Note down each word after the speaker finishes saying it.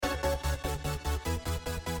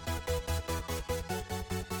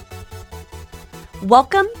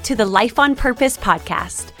Welcome to the Life on Purpose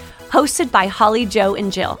podcast, hosted by Holly, Joe,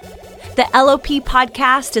 and Jill. The LOP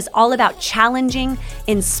podcast is all about challenging,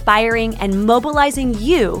 inspiring, and mobilizing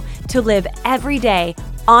you to live every day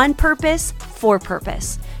on purpose for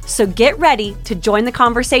purpose. So get ready to join the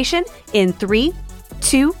conversation in 3,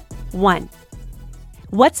 2, 1.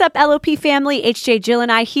 What's up, LOP family? HJ, Jill,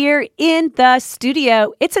 and I here in the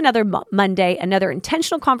studio. It's another Monday, another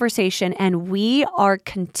intentional conversation, and we are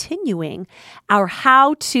continuing our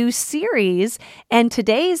how-to series. And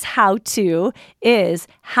today's how-to is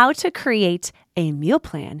how to create a meal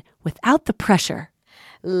plan without the pressure.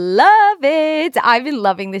 Love it. I've been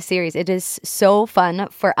loving this series. It is so fun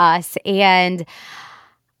for us. And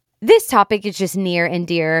this topic is just near and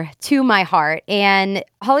dear to my heart. And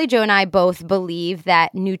Holly, Joe, and I both believe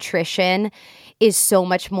that nutrition is so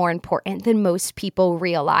much more important than most people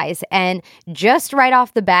realize. And just right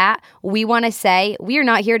off the bat, we want to say we are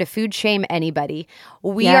not here to food shame anybody.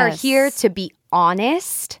 We are here to be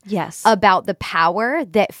honest about the power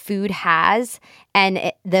that food has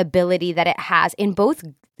and the ability that it has in both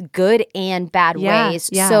good and bad ways.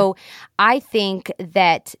 So I think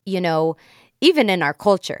that, even in our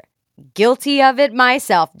culture, guilty of it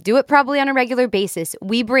myself, do it probably on a regular basis,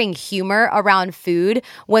 we bring humor around food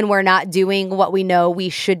when we're not doing what we know we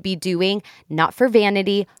should be doing, not for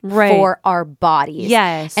vanity, for our bodies.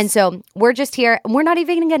 Yes. And so we're just here. We're not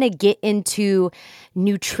even going to get into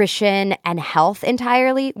nutrition and health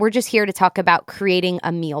entirely. We're just here to talk about creating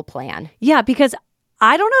a meal plan. Yeah, because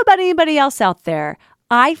I don't know about anybody else out there.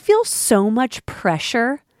 I feel so much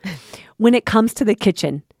pressure when it comes to the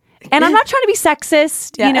kitchen. And I'm not trying to be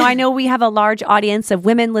sexist. I know we have a large audience of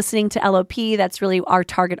women listening to LOP. That's really our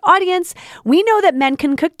target audience. We know that men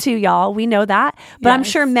can cook too, y'all. We know that. But I'm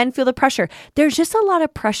sure men feel the pressure. There's just a lot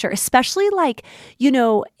of pressure, especially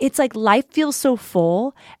it's like life feels so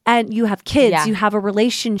full and you have kids, you have a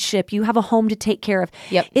relationship, you have a home to take care of.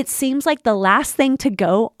 Yep. It seems like the last thing to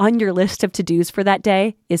go on your list of to-dos for that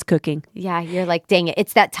day is cooking. Yeah, you're like, dang it.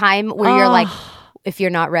 It's that time where you're like, if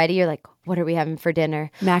you're not ready, you're like, what are we having for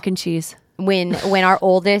dinner? Mac and cheese. When our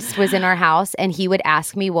oldest was in our house and he would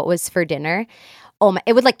ask me what was for dinner,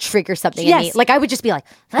 it would trigger something in me. Like I would just be like,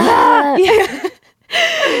 ah!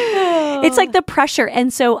 It's like the pressure.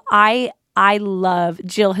 And so I love,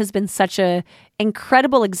 Jill has been such a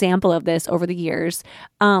incredible example of this over the years.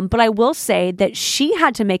 But I will say that she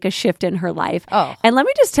had to make a shift in her life. And let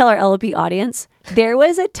me just tell our LOP audience, there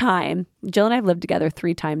was a time, Jill and I have lived together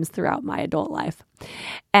 3 times throughout my adult life.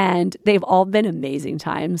 And they've all been amazing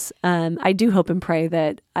times. I do hope and pray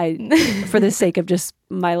that for the sake of just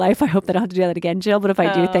my life, I hope that I don't have to do that again, Jill. But if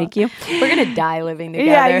I do, thank you. We're going to die living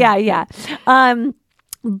together. Yeah.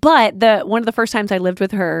 But one of the first times I lived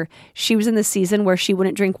with her, she was in the season where she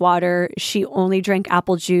wouldn't drink water. She only drank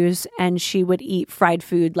apple juice, and she would eat fried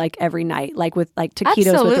food every night, with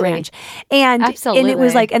taquitos with ranch. And it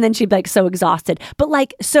was and then she'd be so exhausted.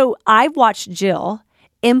 But so I've watched Jill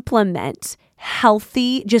implement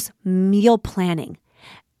healthy just meal planning.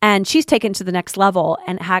 And she's taken to the next level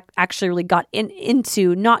and actually really got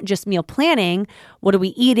into not just meal planning, what are we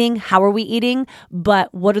eating, how are we eating,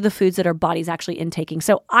 but what are the foods that our body's actually intaking.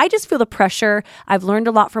 So I just feel the pressure. I've learned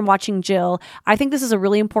a lot from watching Jill. I think this is a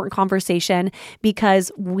really important conversation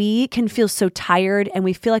because we can feel so tired and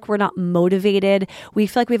we feel like we're not motivated. We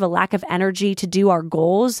feel like we have a lack of energy to do our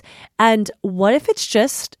goals. And what if it's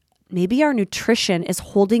just maybe our nutrition is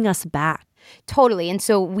holding us back? Totally. And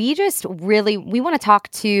so we want to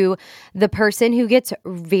talk to the person who gets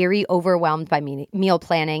very overwhelmed by meal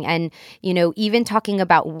planning and, even talking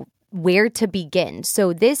about where to begin.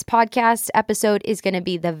 So this podcast episode is going to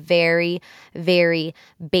be the very, very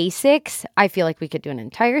basics. I feel like we could do an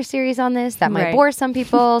entire series on this. That might bore some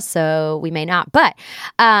people, so we may not. But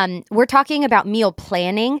we're talking about meal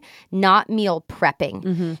planning, not meal prepping.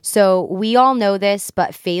 Mm-hmm. So we all know this,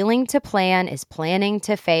 but failing to plan is planning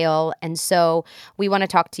to fail. And so we want to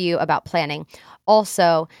talk to you about planning.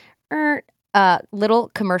 Also,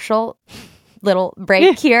 little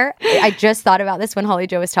break here. I just thought about this when Holly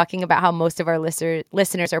Joe was talking about how most of our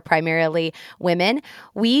listeners are primarily women.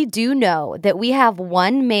 We do know that we have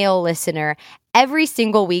one male listener every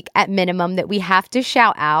single week at minimum that we have to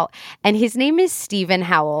shout out, and his name is Stephen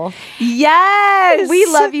Howell. Yes! We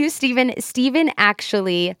love you, Stephen. Stephen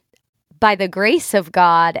actually, by the grace of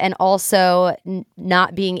God and also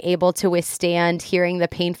not being able to withstand hearing the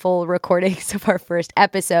painful recordings of our first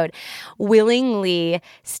episode, willingly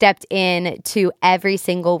stepped in to every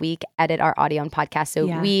single week edit our audio and podcast. So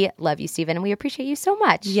we love you, Stephen, and we appreciate you so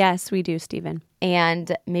much. Yes, we do, Stephen.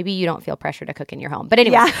 And maybe you don't feel pressure to cook in your home. But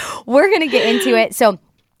anyway, we're going to get into it. So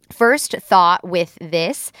first thought with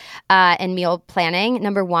this and meal planning,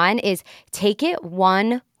 number one is take it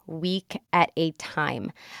 1 week at a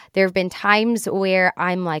time. There have been times where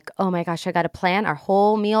I'm like, oh my gosh, I got to plan our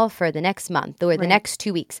whole meal for the next month or the next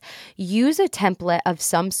 2 weeks. Use a template of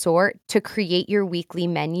some sort to create your weekly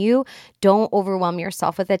menu. Don't overwhelm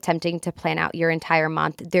yourself with attempting to plan out your entire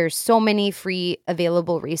month. There's so many free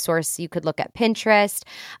available resources. You could look at Pinterest.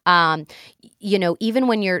 Even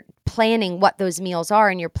when you're planning what those meals are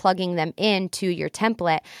and you're plugging them into your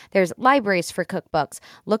template, there's libraries for cookbooks.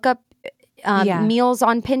 Look up meals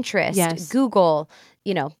on Pinterest, Google,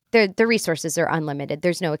 the resources are unlimited.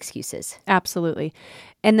 There's no excuses. Absolutely.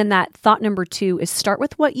 And then that thought number 2 is start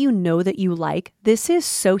with what you know that you like. This is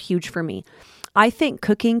so huge for me. I think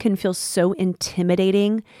cooking can feel so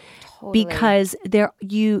intimidating because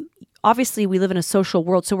obviously we live in a social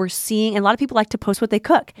world. So we're seeing, and a lot of people like to post what they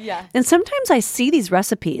cook. Yeah. And sometimes I see these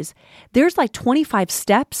recipes. There's like 25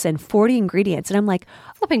 steps and 40 ingredients. And I'm like,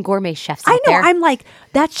 flipping gourmet chefs I out know. there. I'm like,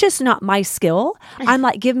 that's just not my skill. I'm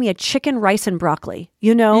like, give me a chicken, rice, and broccoli,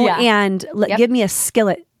 and give me a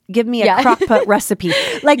skillet. Give me a crock pot recipe.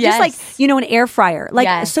 Just like, an air fryer.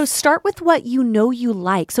 So start with what you know you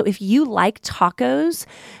like. So if you like tacos,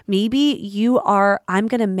 maybe I'm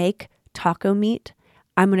going to make taco meat.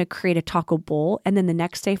 I'm going to create a taco bowl. And then the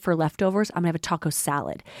next day for leftovers, I'm going to have a taco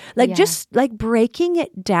salad. Just breaking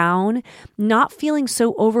it down, not feeling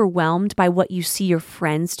so overwhelmed by what you see your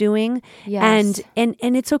friends doing. Yes. And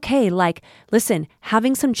it's okay. Listen,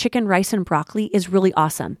 having some chicken, rice, and broccoli is really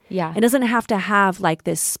awesome. Yeah. It doesn't have to have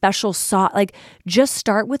this special sauce. Just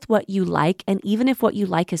start with what you like. And even if what you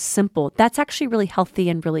like is simple, that's actually really healthy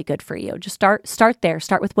and really good for you. Just start there.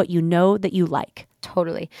 Start with what you know that you like.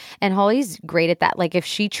 Totally. And Holly's great at that. If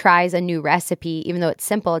she tries a new recipe, even though it's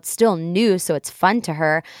simple, it's still new, so it's fun to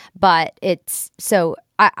her. But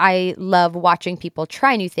I love watching people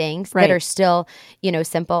try new things that are still,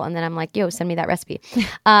 simple. And then I'm like, send me that recipe.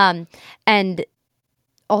 And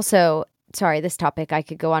also, sorry, this topic, I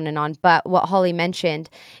could go on and on. But what Holly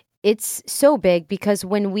mentioned, it's so big because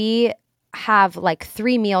when we have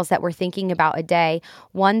 3 meals that we're thinking about a day,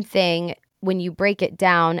 one thing when you break it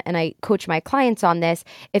down, and I coach my clients on this,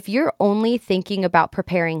 if you're only thinking about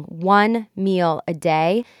preparing 1 meal a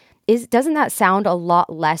day, doesn't that sound a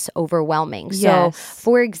lot less overwhelming? Yes. So,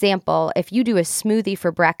 for example, if you do a smoothie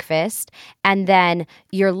for breakfast and then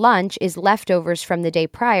your lunch is leftovers from the day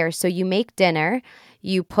prior, so you make dinner,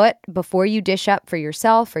 before you dish up for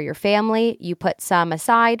yourself or your family, you put some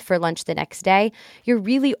aside for lunch the next day. You're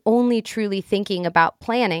really only truly thinking about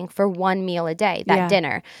planning for 1 meal a day, that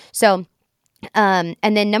dinner. So, and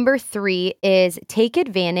then number 3 is take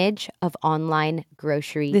advantage of online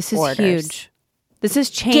grocery orders. This is huge. This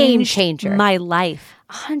has changed Game changer. My life.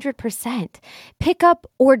 100%. Pickup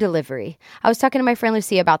or delivery. I was talking to my friend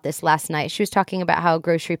Lucia about this last night. She was talking about how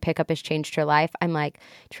grocery pickup has changed her life. I'm like,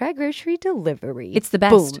 try grocery delivery. It's the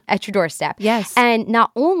best. Boom, at your doorstep. Yes. And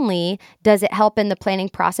not only does it help in the planning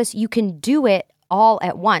process, you can do it all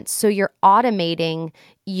at once. So you're automating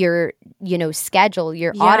your, schedule.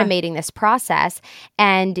 You're automating this process,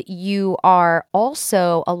 and you are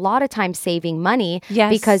also a lot of times saving money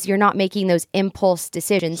because you're not making those impulse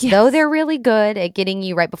decisions, though they're really good at getting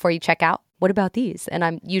you right before you check out. What about these? And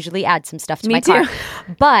I'm usually add some stuff to my cart.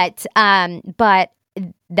 But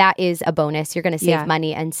that is a bonus. You're going to save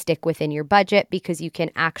money and stick within your budget because you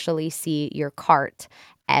can actually see your cart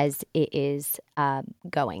as it is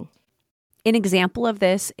going. An example of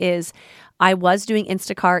this is I was doing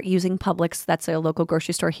Instacart using Publix. That's a local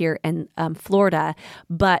grocery store here in Florida,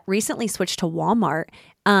 but recently switched to Walmart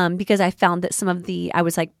because I found that I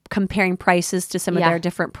was comparing prices to some of their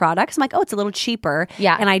different products. I'm like, oh, it's a little cheaper.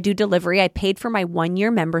 Yeah. And I do delivery. I paid for my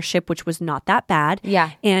 1-year membership, which was not that bad.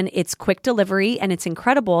 Yeah. And it's quick delivery and it's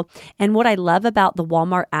incredible. And what I love about the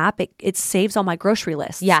Walmart app, it saves all my grocery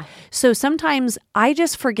lists. Yeah. So sometimes I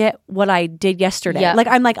just forget what I did yesterday. Yeah.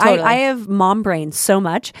 Totally. I have mom brain so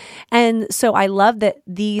much. And so I love that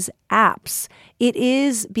these apps, it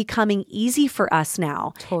is becoming easy for us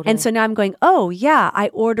now. Totally. And so now I'm going, oh yeah, I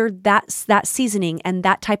ordered that seasoning and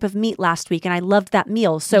that type of meat last week and I loved that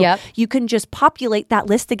meal. So you can just populate that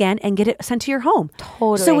list again and get it sent to your home.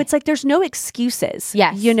 Totally. So it's there's no excuses.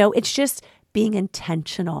 Yes. It's just being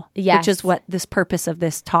intentional, which is what this purpose of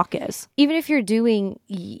this talk is. Even if you're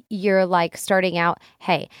starting out,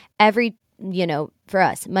 hey, every for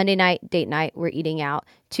us, Monday night, date night, we're eating out.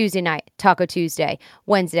 Tuesday night, Taco Tuesday.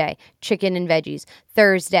 Wednesday, chicken and veggies.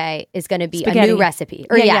 Thursday is going to be spaghetti. A new recipe.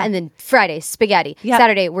 And then Friday, spaghetti. Yep.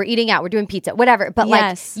 Saturday, we're eating out. We're doing pizza, whatever. But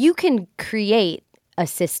you can create a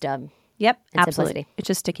system. Yep, and absolutely. simplicity. It's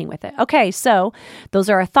just sticking with it. Okay, so those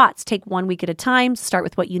are our thoughts. Take 1 week at a time, start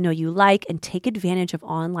with what you know you like, and take advantage of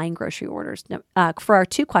online grocery orders. Now, for our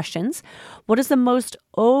 2 questions, what is the most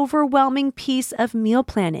overwhelming piece of meal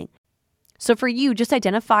planning? So for you, just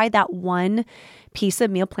identify that one piece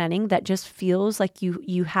of meal planning that just feels like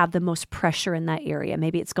you have the most pressure in that area.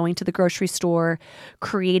 Maybe it's going to the grocery store,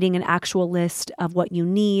 creating an actual list of what you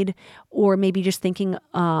need, or maybe just thinking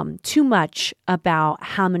too much about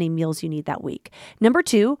how many meals you need that week. Number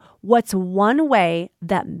 2, what's one way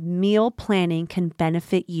that meal planning can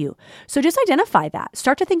benefit you? So just identify that.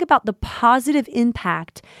 Start to think about the positive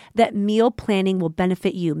impact that meal planning will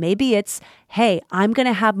benefit you. Maybe it's, hey, I'm going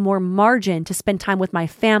to have more margin to spend time with my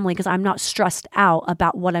family because I'm not stressed out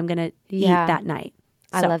about what I'm going to eat that night.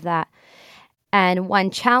 I love that. And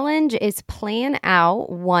one challenge is plan out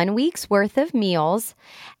 1 week's worth of meals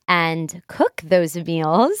and cook those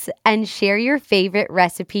meals and share your favorite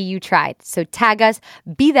recipe you tried. So tag us,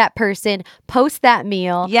 be that person, post that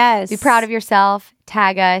meal. Yes. Be proud of yourself,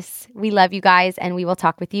 tag us. We love you guys, and we will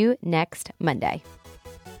talk with you next Monday.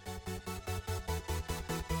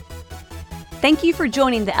 Thank you for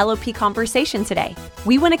joining the LOP conversation today.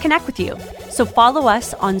 We want to connect with you. So follow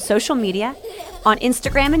us on social media, on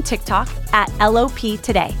Instagram and TikTok at LOP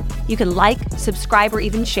Today. You can like, subscribe, or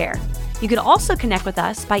even share. You can also connect with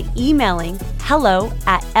us by emailing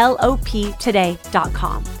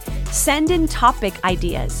hello@loptoday.com. Send in topic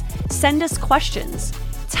ideas. Send us questions.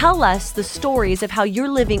 Tell us the stories of how you're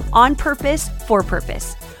living on purpose for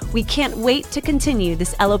purpose. We can't wait to continue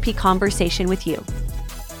this LOP conversation with you.